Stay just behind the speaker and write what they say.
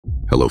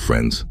Hello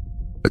friends.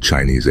 A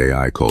Chinese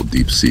AI called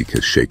DeepSeek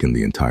has shaken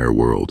the entire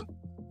world.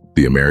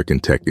 The American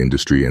tech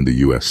industry and the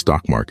US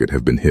stock market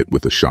have been hit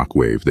with a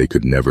shockwave they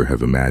could never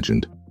have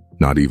imagined,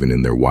 not even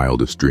in their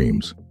wildest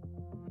dreams.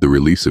 The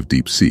release of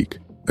DeepSeek,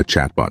 a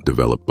chatbot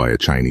developed by a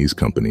Chinese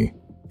company,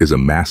 is a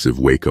massive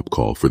wake-up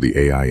call for the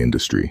AI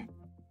industry.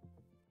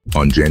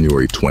 On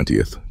January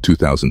 20th,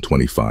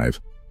 2025,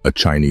 a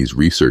Chinese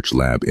research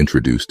lab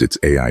introduced its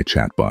AI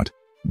chatbot,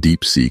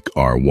 DeepSeek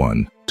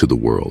R1, to the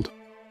world.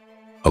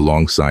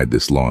 Alongside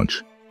this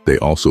launch, they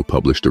also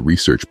published a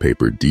research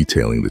paper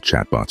detailing the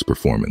chatbot's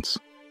performance.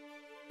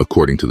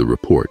 According to the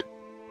report,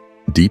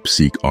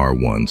 DeepSeek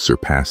R1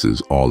 surpasses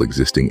all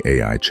existing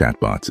AI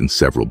chatbots in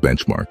several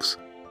benchmarks,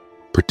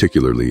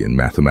 particularly in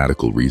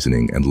mathematical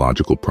reasoning and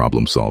logical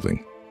problem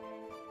solving.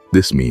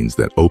 This means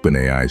that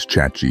OpenAI's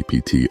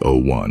ChatGPT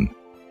R1,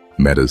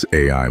 Meta's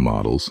AI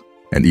models,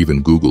 and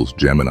even Google's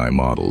Gemini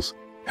models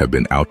have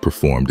been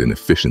outperformed in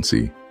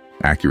efficiency,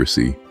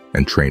 accuracy,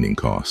 and training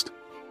cost.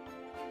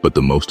 But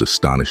the most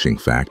astonishing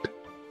fact,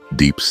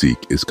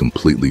 DeepSeek is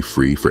completely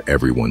free for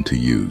everyone to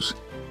use.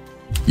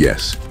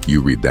 Yes,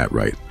 you read that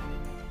right.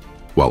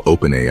 While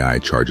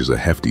OpenAI charges a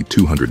hefty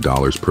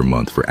 $200 per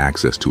month for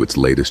access to its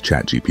latest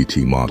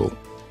ChatGPT model,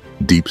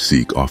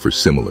 DeepSeek offers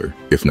similar,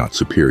 if not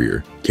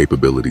superior,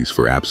 capabilities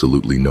for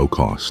absolutely no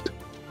cost.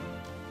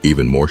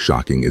 Even more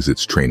shocking is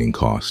its training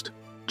cost,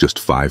 just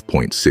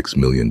 $5.6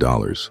 million.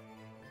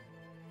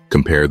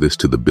 Compare this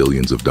to the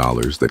billions of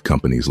dollars that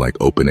companies like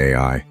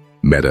OpenAI,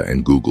 Meta,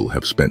 and Google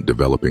have spent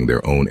developing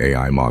their own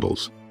AI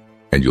models,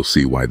 and you'll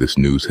see why this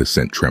news has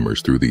sent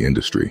tremors through the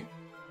industry.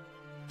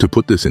 To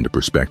put this into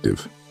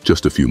perspective,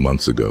 just a few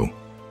months ago,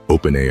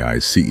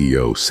 OpenAI's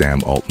CEO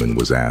Sam Altman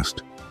was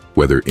asked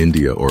whether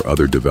India or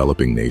other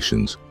developing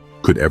nations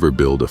could ever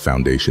build a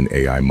foundation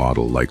AI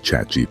model like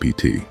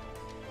ChatGPT.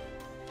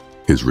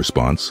 His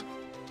response?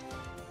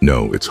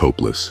 No, it's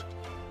hopeless.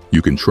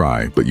 You can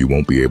try, but you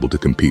won't be able to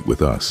compete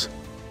with us.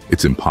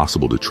 It's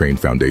impossible to train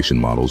foundation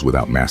models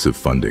without massive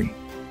funding.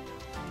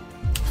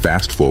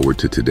 Fast forward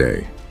to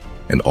today,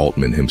 and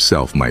Altman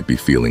himself might be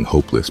feeling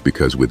hopeless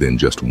because within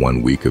just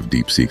 1 week of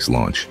DeepSeek's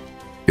launch,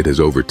 it has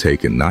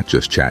overtaken not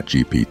just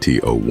ChatGPT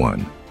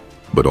R1,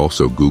 but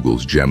also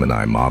Google's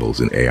Gemini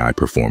models in AI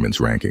performance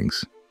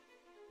rankings.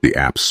 The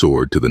app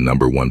soared to the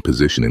 #1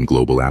 position in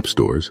global app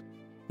stores,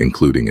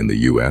 including in the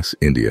US,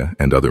 India,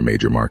 and other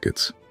major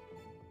markets.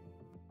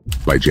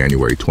 By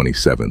January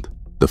 27th,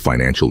 the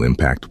financial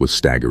impact was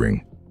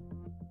staggering.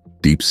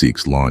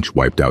 DeepSeek's launch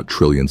wiped out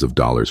trillions of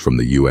dollars from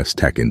the US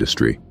tech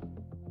industry.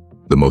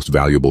 The most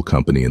valuable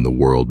company in the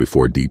world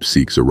before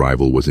DeepSeek's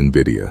arrival was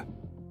NVIDIA,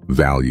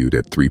 valued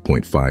at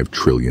 $3.5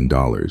 trillion.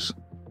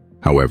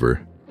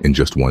 However, in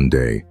just one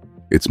day,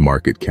 its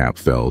market cap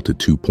fell to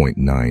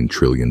 $2.9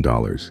 trillion.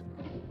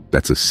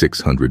 That's a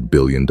 $600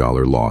 billion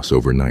loss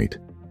overnight.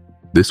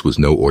 This was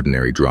no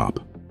ordinary drop.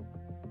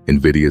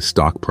 NVIDIA's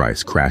stock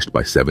price crashed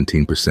by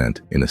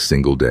 17% in a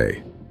single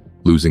day,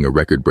 losing a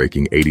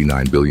record-breaking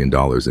 $89 billion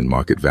in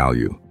market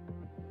value.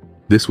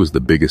 This was the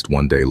biggest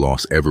one-day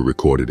loss ever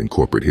recorded in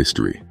corporate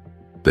history.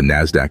 The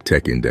Nasdaq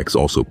Tech Index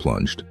also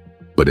plunged,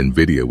 but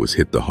NVIDIA was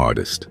hit the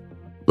hardest.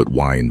 But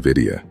why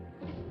NVIDIA?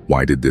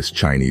 Why did this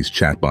Chinese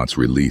chatbot's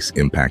release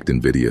impact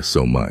NVIDIA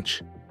so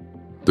much?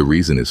 The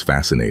reason is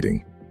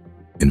fascinating.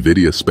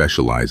 NVIDIA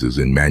specializes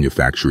in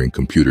manufacturing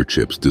computer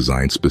chips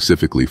designed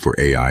specifically for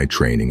AI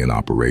training and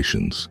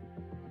operations.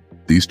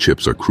 These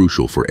chips are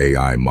crucial for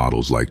AI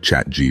models like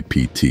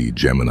ChatGPT,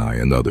 Gemini,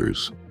 and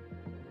others.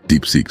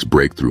 DeepSeek's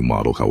breakthrough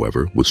model,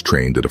 however, was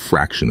trained at a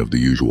fraction of the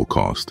usual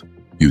cost,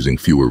 using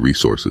fewer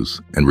resources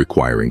and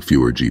requiring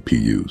fewer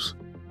GPUs.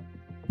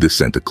 This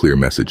sent a clear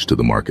message to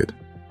the market.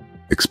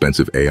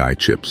 Expensive AI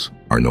chips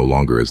are no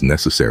longer as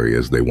necessary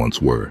as they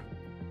once were.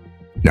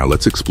 Now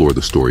let's explore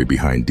the story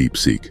behind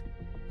DeepSeek.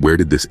 Where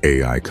did this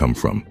AI come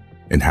from,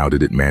 and how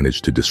did it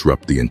manage to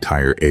disrupt the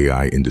entire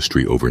AI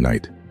industry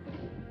overnight?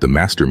 The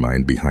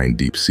mastermind behind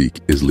DeepSeek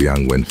is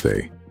Liang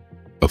Wenfei,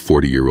 a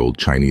 40-year-old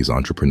Chinese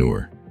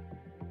entrepreneur.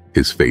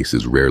 His face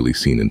is rarely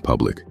seen in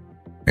public,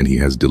 and he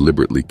has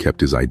deliberately kept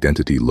his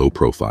identity low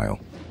profile.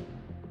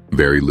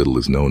 Very little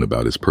is known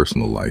about his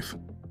personal life,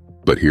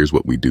 but here's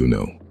what we do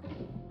know.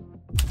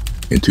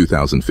 In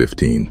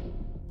 2015,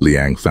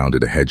 Liang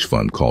founded a hedge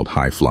fund called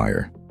High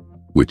Flyer,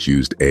 which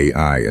used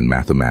AI and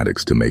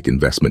mathematics to make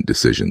investment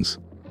decisions.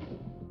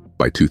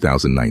 By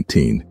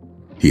 2019,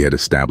 he had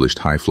established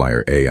High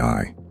Flyer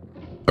AI,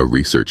 a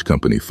research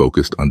company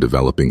focused on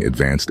developing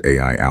advanced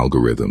AI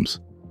algorithms.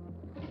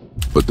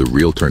 But the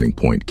real turning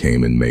point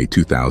came in May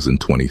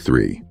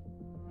 2023,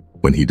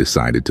 when he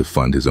decided to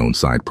fund his own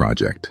side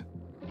project,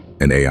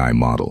 an AI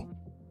model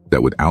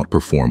that would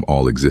outperform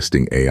all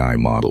existing AI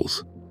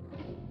models.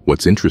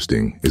 What's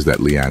interesting is that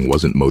Liang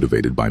wasn't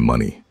motivated by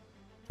money.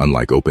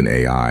 Unlike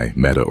OpenAI,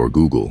 Meta, or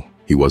Google,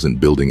 he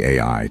wasn't building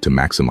AI to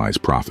maximize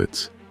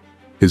profits.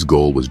 His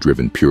goal was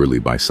driven purely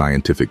by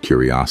scientific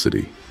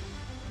curiosity.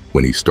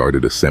 When he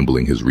started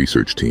assembling his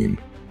research team,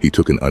 he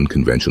took an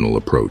unconventional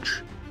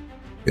approach.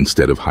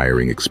 Instead of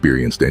hiring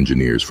experienced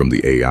engineers from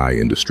the AI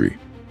industry,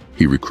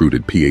 he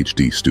recruited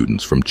PhD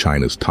students from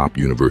China's top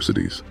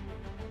universities.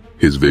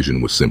 His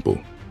vision was simple: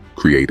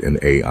 create an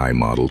AI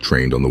model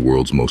trained on the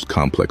world's most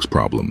complex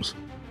problems.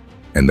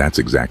 And that's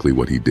exactly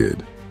what he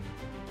did.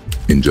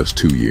 In just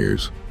 2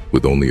 years,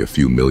 with only a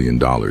few $1 million,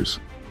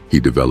 he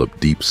developed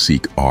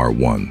DeepSeek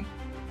R1,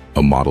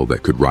 a model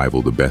that could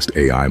rival the best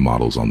AI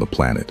models on the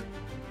planet.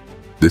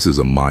 This is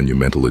a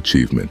monumental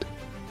achievement.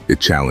 It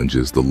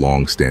challenges the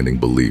long-standing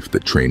belief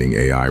that training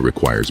AI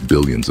requires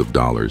billions of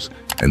dollars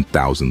and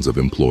thousands of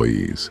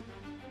employees.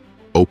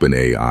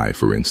 OpenAI,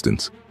 for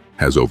instance,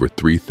 has over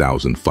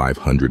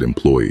 3,500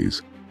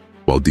 employees,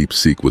 while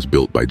DeepSeek was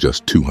built by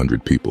just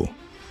 200 people.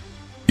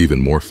 Even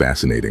more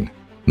fascinating,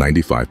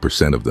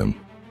 95% of them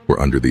were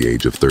under the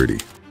age of 30.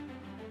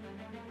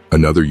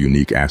 Another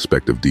unique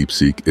aspect of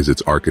DeepSeek is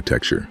its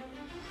architecture.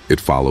 It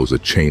follows a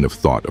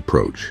chain-of-thought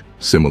approach,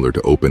 similar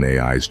to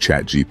OpenAI's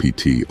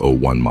ChatGPT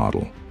R1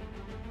 model.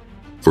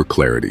 For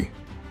clarity,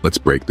 let's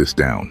break this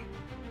down.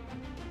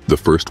 The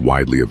first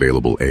widely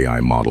available AI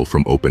model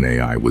from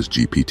OpenAI was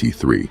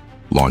GPT-3,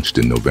 launched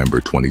in November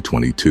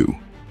 2022.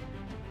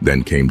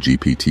 Then came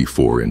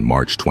GPT-4 in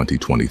March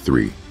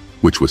 2023,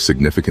 which was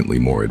significantly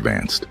more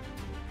advanced.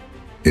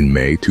 In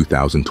May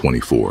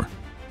 2024,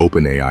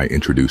 OpenAI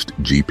introduced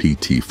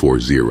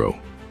GPT-4.0,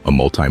 a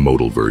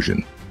multimodal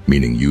version,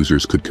 meaning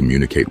users could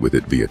communicate with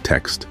it via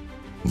text,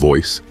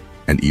 voice,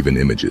 and even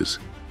images.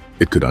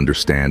 It could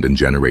understand and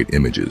generate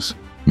images,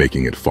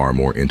 making it far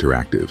more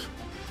interactive.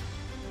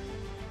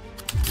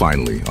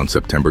 Finally, on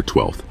September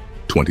 12,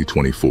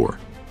 2024,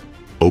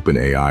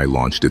 OpenAI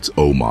launched its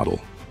O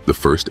model, the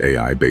first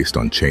AI based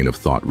on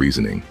chain-of-thought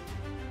reasoning.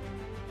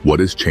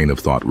 What is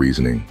chain-of-thought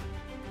reasoning?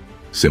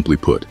 Simply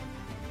put,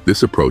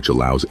 this approach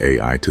allows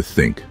AI to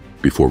think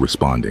before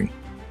responding.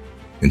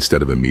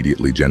 Instead of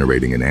immediately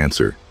generating an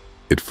answer,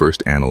 it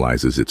first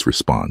analyzes its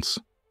response,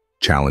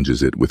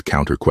 challenges it with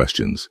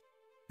counter-questions,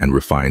 and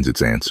refines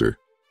its answer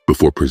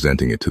before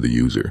presenting it to the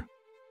user.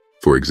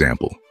 For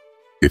example,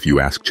 if you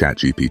ask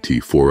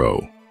ChatGPT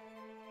 4.0,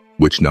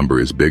 which number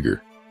is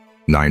bigger,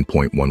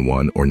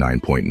 9.11 or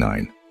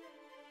 9.9?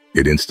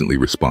 It instantly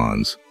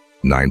responds,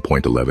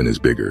 9.11 is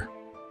bigger.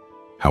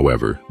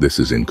 However, this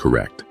is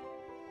incorrect.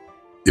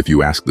 If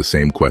you ask the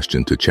same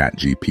question to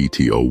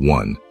ChatGPT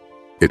R1,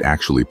 it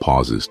actually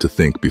pauses to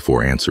think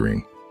before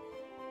answering.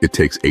 It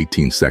takes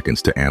 18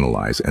 seconds to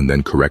analyze and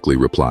then correctly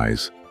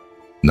replies,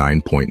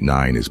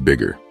 9.9 is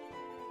bigger.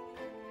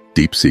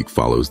 DeepSeek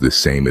follows this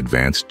same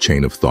advanced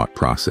chain-of-thought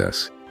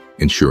process,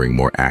 ensuring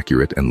more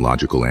accurate and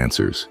logical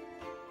answers.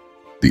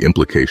 The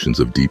implications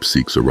of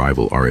DeepSeek's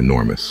arrival are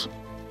enormous.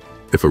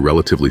 If a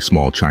relatively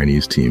small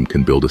Chinese team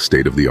can build a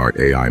state-of-the-art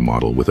AI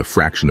model with a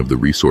fraction of the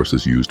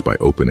resources used by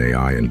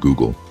OpenAI and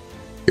Google,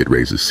 it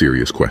raises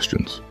serious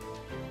questions.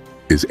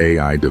 Is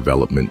AI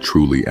development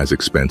truly as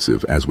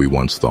expensive as we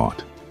once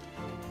thought?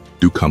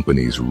 Do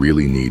companies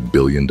really need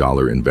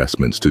billion-dollar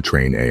investments to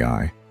train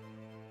AI?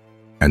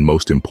 And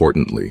most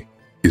importantly,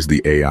 is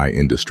the AI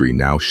industry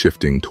now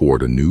shifting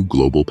toward a new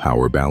global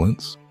power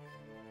balance?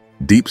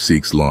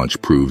 DeepSeek's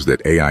launch proves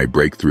that AI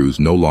breakthroughs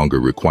no longer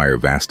require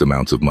vast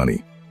amounts of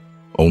money,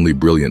 only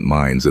brilliant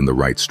minds and the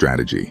right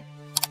strategy.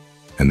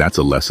 And that's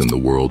a lesson the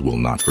world will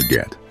not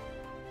forget.